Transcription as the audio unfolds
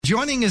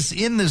joining us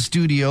in the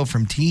studio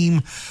from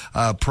Team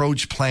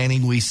Approach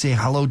Planning, we say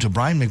hello to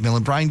Brian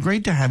McMillan. Brian,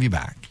 great to have you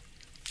back.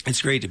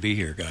 It's great to be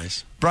here,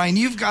 guys. Brian,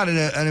 you've got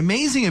an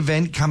amazing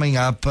event coming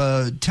up.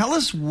 Tell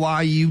us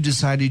why you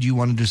decided you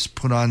wanted to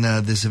put on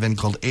this event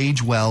called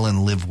Age Well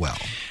and Live Well.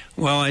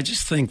 Well, I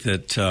just think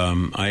that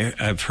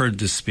I've heard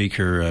this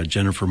speaker,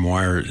 Jennifer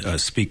Moir,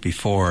 speak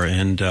before,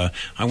 and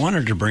I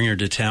wanted to bring her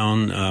to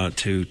town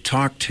to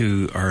talk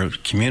to our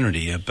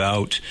community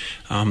about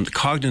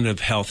cognitive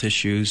health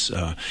issues.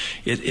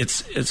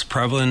 It's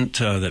prevalent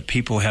that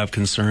people have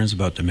concerns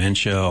about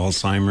dementia,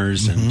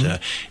 Alzheimer's,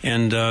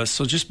 and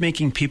so just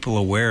making people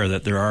aware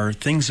that there are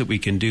things that we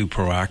can do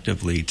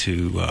proactively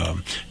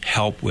to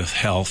help with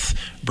health,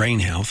 brain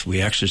health. We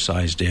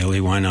exercise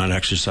daily. Why not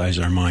exercise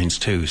our minds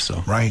too?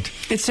 So right.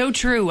 It's so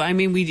true. I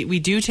mean, we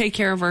do take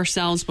care of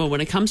ourselves, but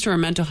when it comes to our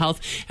mental health,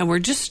 and we're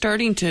just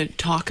starting to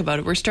talk about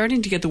it, we're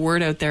starting to get the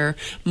word out there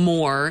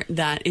more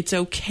that it's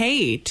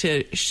okay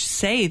to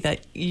say that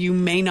you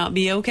may not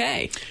be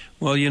okay.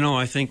 Well,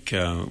 I think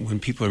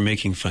when people are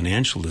making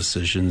financial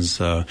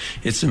decisions,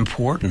 it's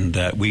important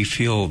that we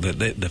feel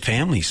that the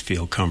families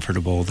feel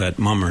comfortable that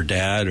mom or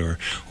dad or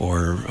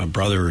a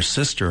brother or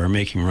sister are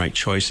making right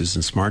choices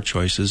and smart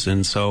choices.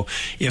 And so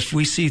if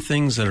we see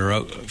things that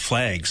are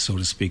flags, so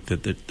to speak,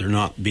 that they're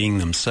not being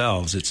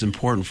themselves, it's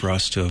important for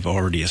us to have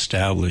already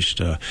established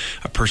a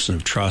person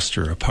of trust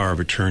or a power of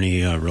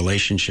attorney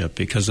relationship.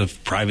 Because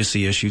of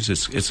privacy issues,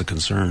 it's a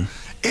concern.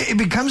 It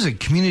becomes a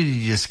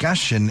community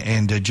discussion,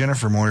 and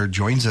Jennifer Moir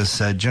joins us.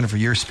 Jennifer,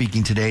 you're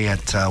speaking today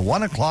at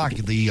 1 o'clock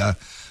at the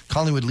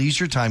Collingwood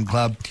Leisure Time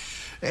Club.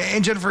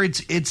 And Jennifer,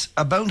 it's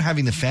about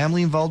having the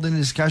family involved in the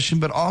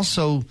discussion, but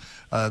also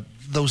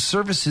those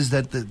services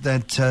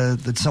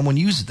that someone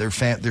uses, their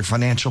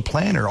financial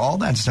planner, all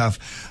that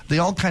stuff. They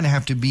all kind of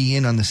have to be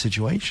in on the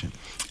situation.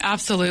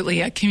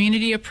 Absolutely. A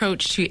community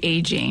approach to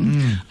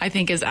aging, I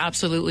think, is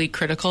absolutely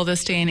critical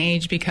this day and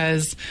age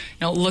because,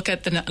 look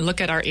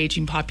at our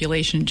aging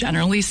population.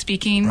 Generally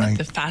speaking, right.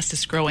 The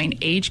fastest growing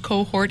age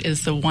cohort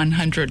is the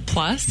 100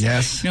 plus.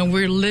 Yes.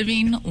 We're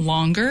living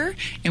longer,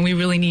 and we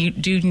really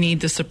do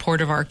need the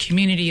support of our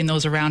community and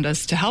those around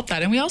us to help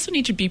that. And we also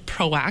need to be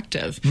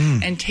proactive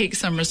and take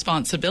some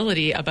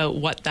responsibility about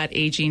what that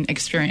aging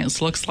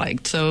experience looks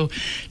like. So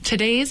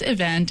today's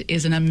event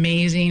is an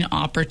amazing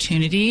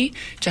opportunity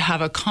to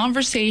have a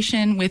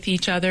conversation with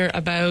each other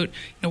about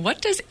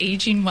what does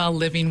aging well,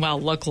 living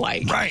well look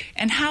like, right?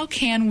 And how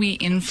can we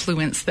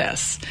influence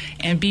this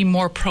and be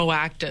more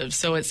proactive?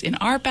 So it's in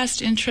our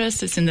best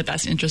interest, it's in the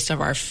best interest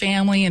of our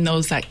family and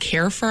those that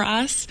care for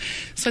us.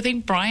 So I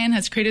think Brian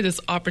has created this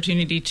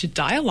opportunity to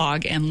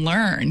dialogue and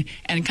learn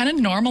and kind of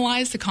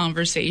normalize the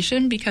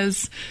conversation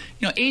because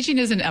aging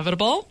is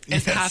inevitable.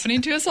 It's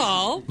happening to us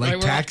all. Like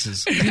right?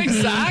 Taxes.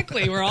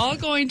 Exactly. We're all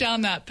going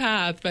down that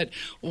path. But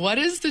what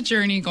is the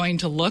journey going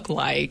to look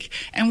like?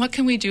 And what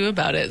can we do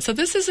about it? So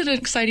this is an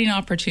exciting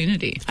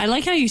opportunity. I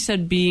like how you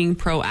said being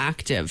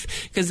proactive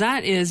because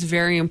that is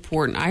very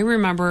important. I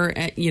remember,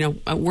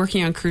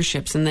 working on cruise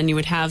ships, and then you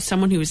would have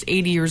someone who was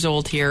 80 years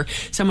old here,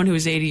 someone who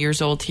was 80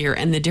 years old here.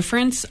 And the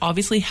difference,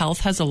 obviously,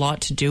 health has a lot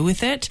to do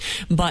with it.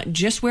 But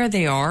just where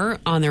they are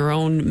on their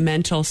own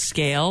mental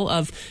scale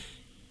of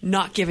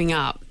not giving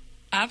up.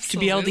 Absolutely. To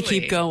be able to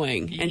keep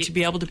going and to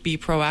be able to be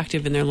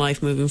proactive in their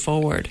life moving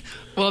forward.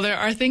 Well, there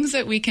are things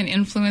that we can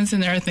influence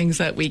and there are things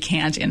that we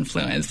can't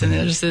influence. And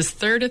there's this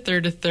third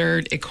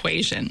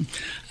equation.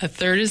 A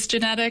third is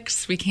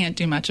genetics. We can't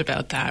do much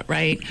about that,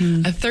 right?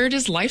 A third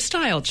is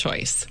lifestyle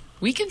choice.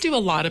 We can do a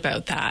lot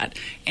about that.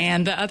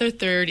 And the other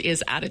third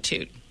is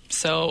attitude.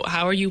 So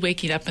how are you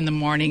waking up in the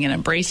morning and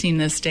embracing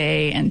this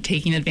day and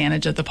taking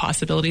advantage of the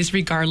possibilities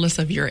regardless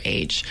of your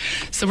age?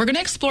 So we're going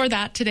to explore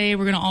that today.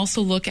 We're going to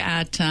also look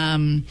at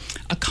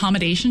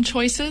accommodation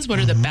choices. What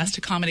are the best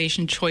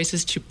accommodation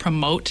choices to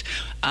promote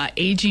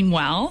aging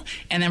well?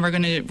 And then we're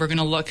going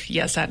to look,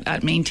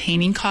 at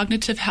maintaining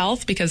cognitive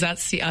health because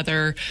that's the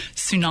other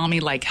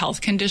tsunami-like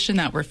health condition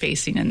that we're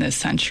facing in this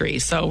century.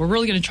 So we're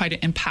really going to try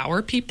to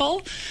empower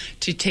people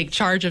to take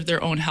charge of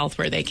their own health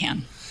where they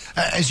can.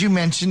 As you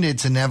mentioned,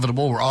 it's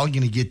inevitable. We're all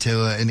going to get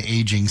to an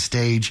aging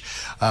stage.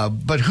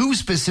 But who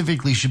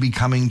specifically should be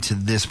coming to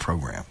this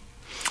program?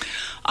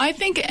 I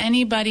think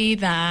anybody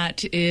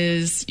that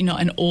is,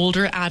 an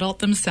older adult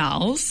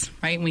themselves,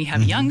 right? We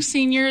have young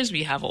seniors,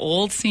 we have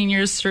old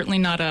seniors, certainly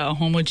not a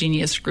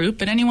homogeneous group,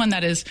 but anyone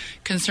that is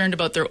concerned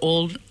about their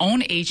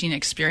own aging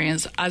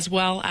experience, as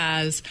well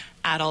as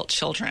adult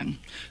children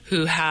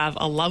who have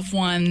a loved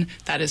one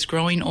that is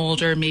growing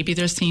older. Maybe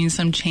they're seeing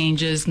some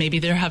changes. Maybe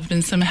there have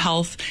been some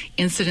health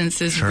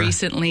incidences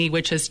recently,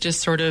 which has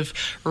just sort of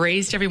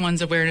raised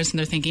everyone's awareness. And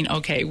they're thinking,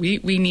 okay, we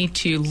need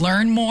to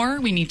learn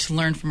more. We need to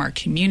learn from our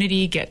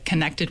community, get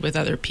connected with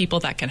other people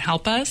that can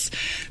help us.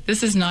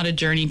 This is not a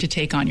journey to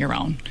take on your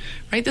own,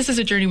 right? This is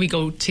a journey we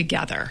go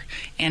together.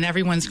 And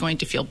everyone's going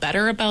to feel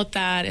better about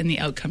that. And the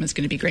outcome is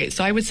going to be great.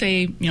 So I would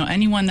say,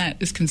 anyone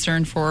that is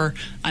concerned for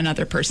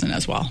another person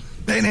as well.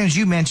 And as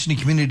you mentioned, a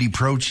community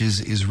approach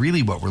is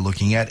really what we're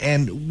looking at.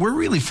 And we're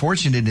really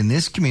fortunate in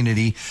this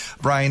community,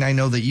 Brian, I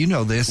know that you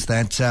know this,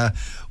 that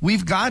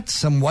we've got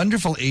some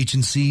wonderful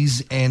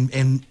agencies and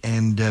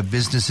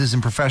businesses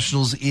and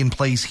professionals in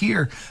place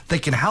here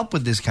that can help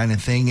with this kind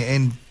of thing.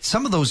 And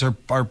some of those are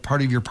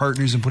part of your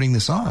partners in putting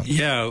this on.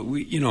 Yeah,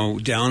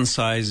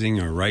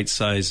 downsizing or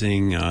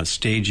right-sizing,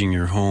 staging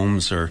your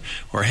homes, or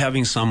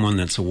having someone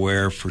that's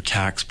aware for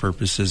tax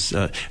purposes,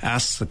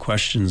 asks the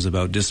questions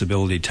about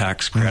disability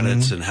tax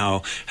credits and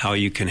how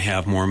you can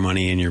have more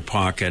money in your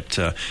pocket,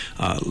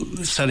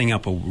 setting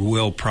up a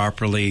will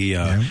properly,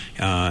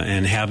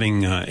 and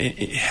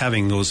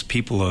having those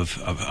people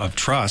of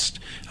trust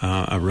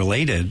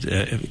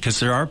related, because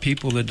there are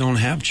people that don't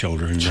have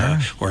children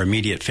or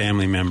immediate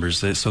family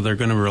members, so they're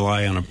going to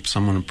rely on a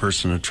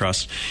person of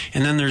trust.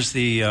 And then there's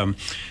the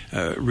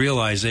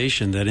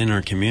realization that in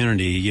our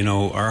community,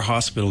 our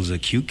hospital is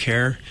acute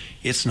care.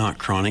 It's not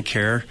chronic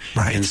care.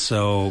 Right. And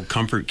so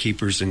Comfort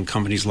Keepers and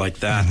companies like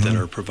that that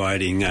are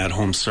providing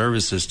at-home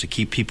services to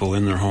keep people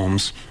in their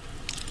homes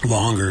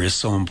longer is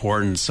so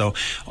important. So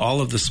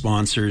all of the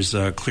sponsors,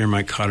 Clear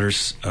My Clutter,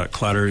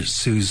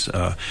 Sue's,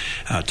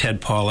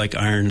 Ted Pollack,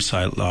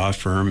 Ironside Law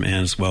Firm,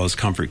 as well as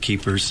Comfort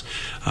Keepers,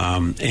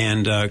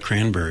 and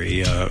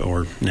Cranberry,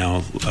 or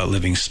now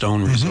Living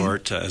Stone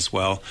Resort as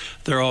well.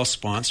 They're all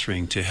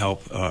sponsoring to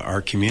help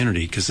our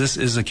community, because this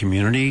is a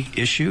community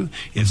issue.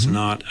 It's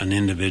not an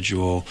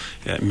individual.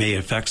 It may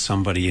affect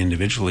somebody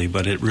individually,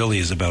 but it really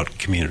is about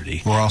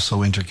community. We're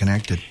also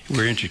interconnected.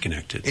 We're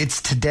interconnected. It's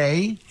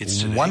today.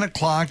 1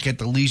 o'clock at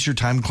the Leisure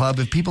Time Club.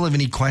 If people have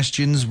any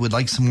questions, would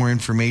like some more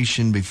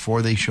information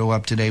before they show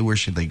up today, where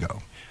should they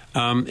go?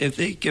 If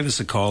they give us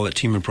a call at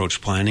Team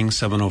Approach Planning,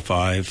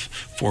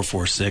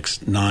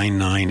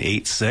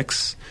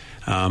 705-446-9986,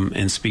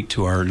 and speak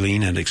to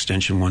Arlene at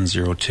extension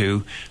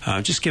 102,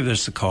 just give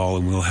us a call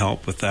and we'll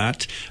help with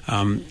that.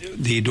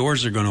 The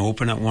doors are going to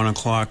open at 1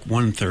 o'clock.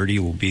 1:30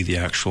 will be the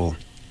actual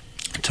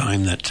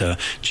time that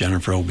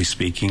Jennifer will be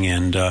speaking,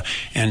 and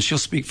she'll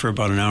speak for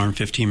about an hour and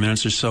 15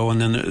 minutes or so, and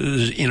then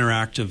there's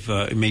interactive.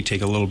 It may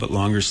take a little bit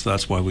longer, so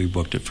that's why we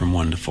booked it from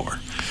 1 to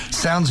 4.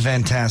 Sounds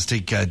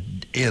fantastic.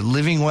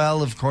 Living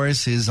well, of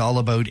course, is all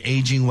about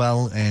aging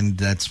well, and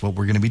that's what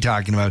we're going to be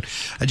talking about.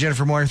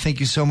 Jennifer Moir,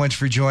 thank you so much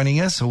for joining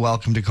us.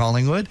 Welcome to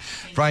Collingwood.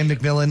 Brian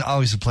McMillan,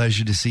 always a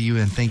pleasure to see you,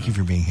 and thank you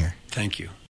for being here. Thank you.